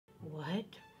What?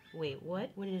 Wait, what?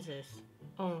 What is this?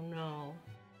 Oh no.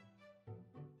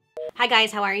 Hi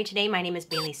guys, how are you today? My name is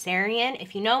Baileysarian.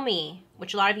 If you know me,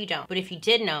 which a lot of you don't, but if you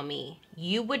did know me,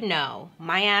 you would know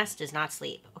my ass does not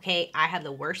sleep, okay? I have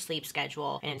the worst sleep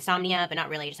schedule and insomnia, but not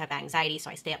really, I just have anxiety,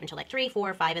 so I stay up until like 3,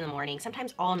 4, 5 in the morning,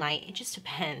 sometimes all night. It just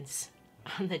depends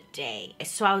on the day.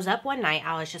 So I was up one night,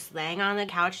 I was just laying on the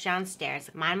couch downstairs,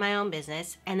 mind my own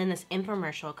business, and then this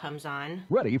infomercial comes on.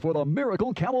 Ready for the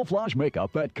miracle camouflage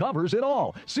makeup that covers it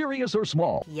all, serious or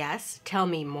small. Yes, tell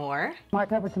me more. Smart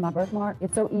cover to my birthmark.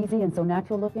 It's so easy and so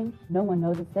natural looking, no one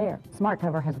knows it's there. Smart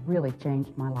cover has really changed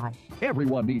my life.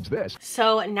 Everyone needs this.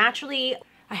 So naturally,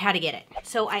 I had to get it.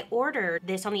 So I ordered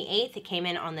this on the 8th. It came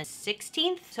in on the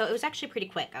 16th. So it was actually pretty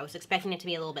quick. I was expecting it to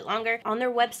be a little bit longer. On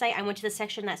their website, I went to the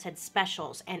section that said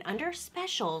specials. And under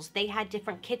specials, they had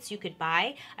different kits you could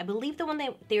buy. I believe the one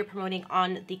they were promoting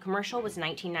on the commercial was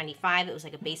 $19.95. It was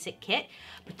like a basic kit.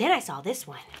 But then I saw this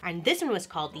one. And this one was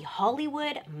called the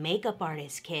Hollywood Makeup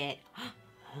Artist Kit.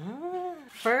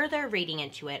 Further reading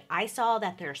into it, I saw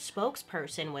that their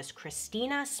spokesperson was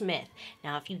Christina Smith.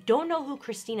 Now, if you don't know who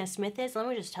Christina Smith is, let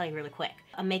me just tell you really quick.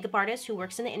 A makeup artist who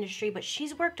works in the industry, but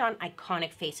she's worked on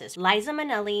iconic faces. Liza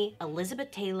Minnelli,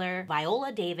 Elizabeth Taylor,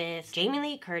 Viola Davis, Jamie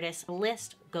Lee Curtis, the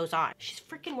list goes on. She's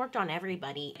freaking worked on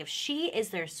everybody. If she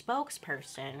is their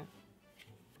spokesperson,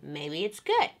 maybe it's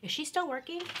good. Is she still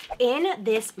working? In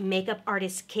this makeup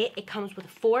artist kit, it comes with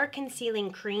 4 concealing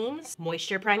creams,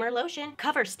 moisture primer lotion,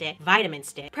 cover stick, vitamin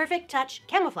stick, perfect touch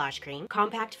camouflage cream,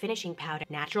 compact finishing powder,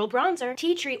 natural bronzer,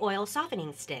 tea tree oil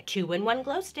softening stick, 2-in-1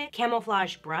 glow stick,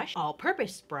 camouflage brush,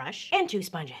 all-purpose brush, and 2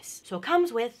 sponges. So it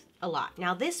comes with a lot.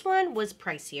 Now this one was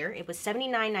pricier. It was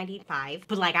 $79.95,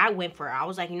 but like I went for it. I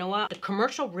was like, you know what? The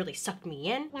commercial really sucked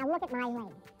me in. Now look at my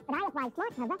leg. But I applied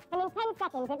Smart Cover, and in 10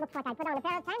 seconds it looks like I put on a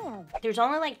pair of pantyhose. There's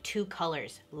only like 2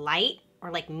 colors, light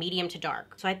or like medium to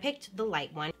dark. So I picked the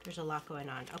light one. There's a lot going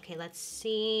on. Okay, let's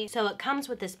see. So it comes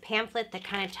with this pamphlet that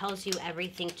kind of tells you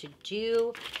everything to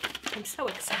do. I'm so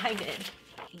excited.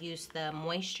 Use the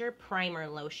moisture primer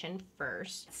lotion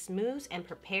first. Smooths and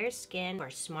prepares skin for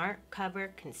Smart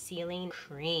Cover Concealing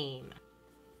Cream.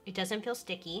 It doesn't feel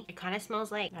sticky. It kind of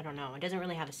smells like, I don't know, it doesn't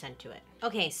really have a scent to it.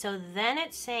 Okay, so then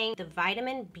it's saying the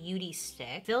Vitamin Beauty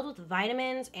Stick, filled with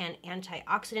vitamins and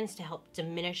antioxidants to help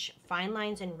diminish fine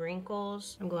lines and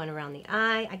wrinkles. I'm going around the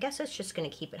eye. I guess it's just gonna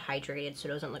keep it hydrated so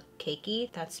it doesn't look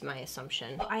cakey. That's my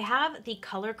assumption. I have the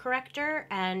color corrector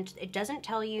and it doesn't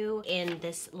tell you in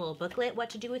this little booklet what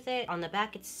to do with it. On the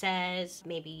back it says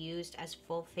maybe used as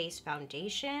full face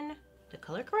foundation. The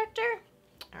color corrector?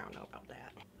 I don't know about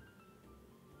that.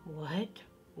 What?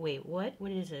 Wait, what?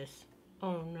 What is this?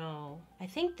 Oh no. I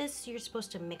think this you're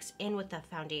supposed to mix in with the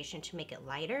foundation to make it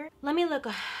lighter. Let me look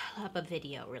up a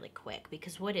video really quick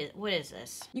because what is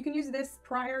this? You can use this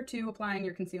prior to applying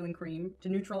your concealing cream to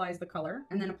neutralize the color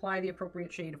and then apply the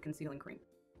appropriate shade of concealing cream.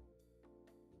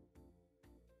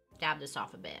 Dab this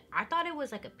off a bit. I thought it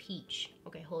was like a peach.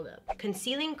 Okay, hold up.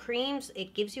 Concealing creams,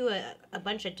 it gives you a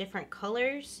bunch of different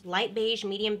colors. Light beige,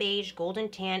 medium beige, golden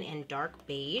tan, and dark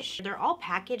beige. They're all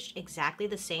packaged exactly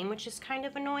the same, which is kind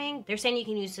of annoying. They're saying you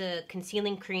can use a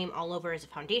concealing cream all over as a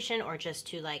foundation or just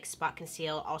to like spot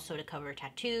conceal, also to cover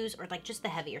tattoos or like just the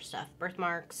heavier stuff.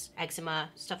 Birthmarks,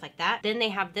 eczema, stuff like that. Then they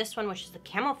have this one, which is the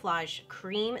camouflage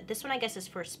cream. This one I guess is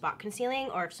for spot concealing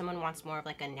or if someone wants more of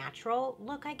like a natural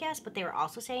look, I guess, but they were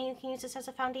also saying you can use this as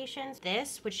a foundation.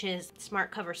 This, which is Smart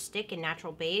Cover Stick in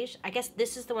natural beige. I guess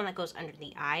this is the one that goes under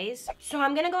the eyes. So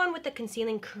I'm gonna go in with the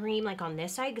concealing cream like on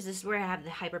this side because this is where I have the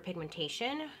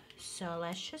hyperpigmentation. So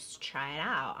let's just try it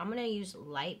out. I'm gonna use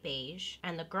light beige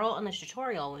and the girl in the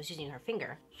tutorial was using her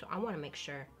finger. So I wanna make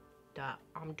sure that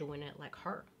I'm doing it like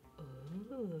her.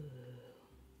 Ooh.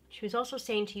 She was also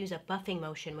saying to use a buffing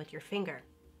motion with your finger.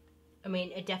 I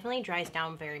mean, it definitely dries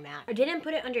down very matte. I didn't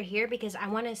put it under here because I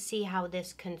want to see how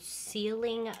this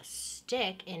concealing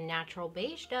stick in natural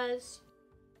beige does.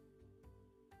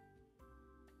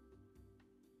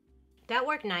 That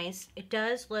worked nice. It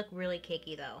does look really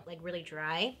cakey though, like really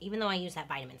dry, even though I use that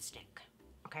vitamin stick.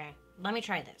 Okay, let me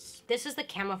try this. This is the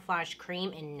camouflage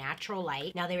cream in natural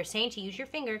light. Now they were saying to use your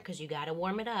finger because you gotta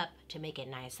warm it up to make it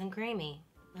nice and creamy.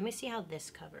 Let me see how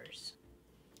this covers.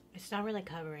 It's not really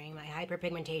covering my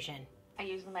hyperpigmentation. I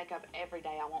use the makeup every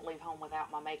day. I won't leave home without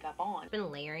my makeup on. I've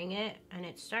been layering it and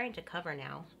it's starting to cover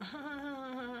now.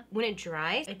 When it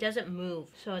dries, it doesn't move.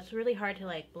 So it's really hard to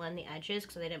like blend the edges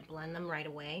because I didn't blend them right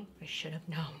away. I should have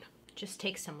known. It just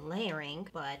takes some layering,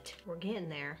 but we're getting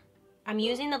there. I'm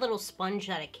using the little sponge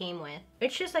that it came with.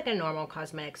 It's just like a normal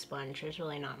cosmetic sponge. There's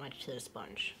really not much to the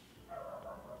sponge.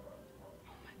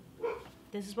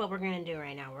 This is what we're gonna do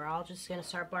right now. We're all just gonna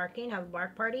start barking, have a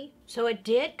bark party. So it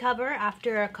did cover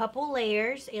after a couple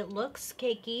layers. It looks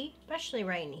cakey, especially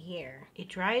right in here. It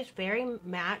dries very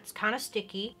matte, it's kind of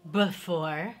sticky.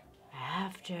 Before,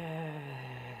 after.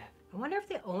 I wonder if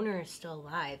the owner is still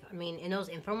alive. I mean, in those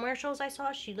infomercials I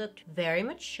saw, she looked very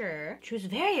mature. She was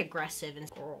very aggressive and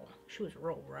she was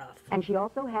real rough. And she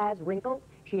also has wrinkles.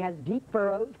 She has deep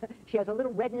furrows. She has a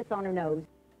little redness on her nose.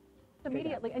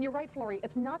 Immediately, and you're right, Flory,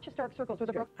 it's not just dark circles.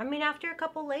 There's a I mean, after a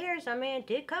couple layers, I mean, it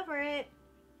did cover it.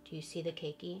 Do you see the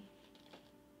cakey?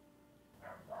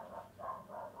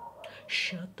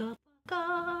 Shut the fuck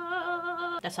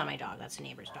up. That's not my dog, that's a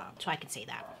neighbor's dog, so I can say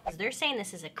that. Because they're saying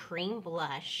this is a cream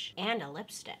blush and a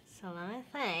lipstick. So let me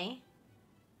say,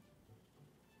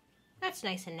 that's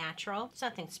nice and natural. It's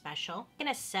nothing special. I'm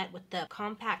gonna set with the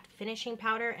compact finishing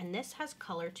powder, and this has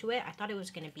color to it. I thought it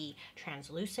was gonna be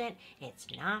translucent. It's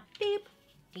not. Beep.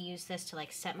 I use this to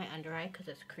like set my under eye because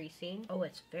it's creasing. Oh,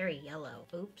 it's very yellow.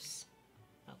 Oops.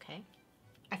 Okay.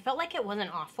 I felt like it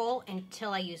wasn't awful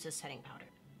until I used the setting powder.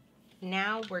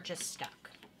 Now we're just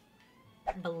stuck.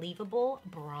 Believable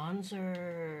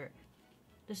bronzer.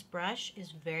 This brush is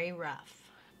very rough.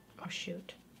 Oh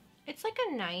shoot. It's like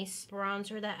a nice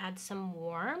bronzer that adds some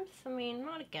warmth. I mean, I'm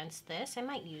not against this. I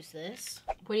might use this.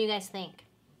 What do you guys think?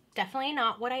 Definitely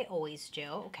not what I always do.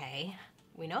 Okay,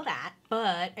 we know that.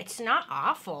 But it's not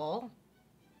awful,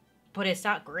 but it's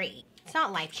not great. It's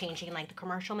not life-changing like the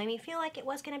commercial made me feel like it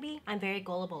was gonna be. I'm very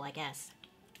gullible, I guess.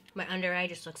 My under eye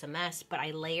just looks a mess, but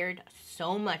I layered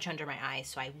so much under my eyes,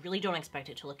 so I really don't expect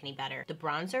it to look any better. The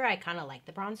bronzer, I kind of like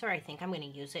the bronzer. I think I'm going to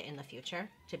use it in the future,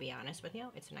 to be honest with you.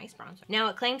 It's a nice bronzer. Now,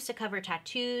 it claims to cover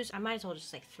tattoos. I might as well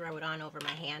just like throw it on over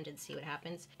my hand and see what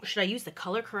happens. Should I use the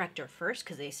color corrector first?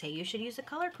 Because they say you should use the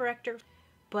color corrector.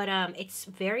 But it's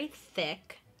very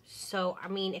thick. So, I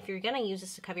mean, if you're gonna use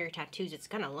this to cover your tattoos, it's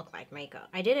gonna look like makeup.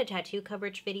 I did a tattoo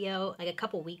coverage video like a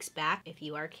couple weeks back, if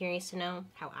you are curious to know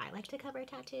how I like to cover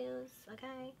tattoos,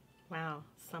 okay? Wow,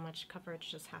 so much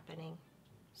coverage just happening.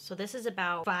 So this is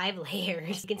about 5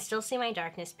 layers. You can still see my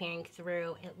darkness peering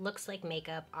through. It looks like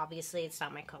makeup. Obviously, it's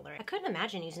not my color. I couldn't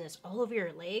imagine using this all over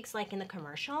your legs like in the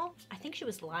commercial. I think she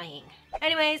was lying.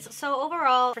 Anyways, so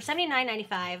overall, for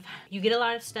 $79.95, you get a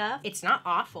lot of stuff. It's not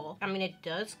awful. I mean, it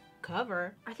does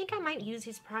cover. I think I might use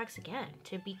these products again,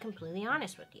 to be completely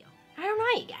honest with you. I don't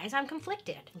know, you guys, I'm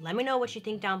conflicted. Let me know what you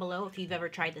think down below if you've ever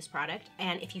tried this product.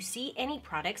 And if you see any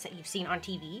products that you've seen on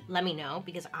TV, let me know,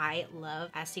 because I love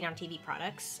as seen on TV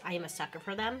products. I am a sucker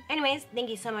for them. Anyways,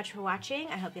 thank you so much for watching.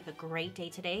 I hope you have a great day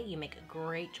today. You make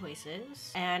great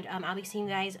choices. And I'll be seeing you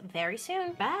guys very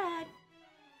soon. Bye!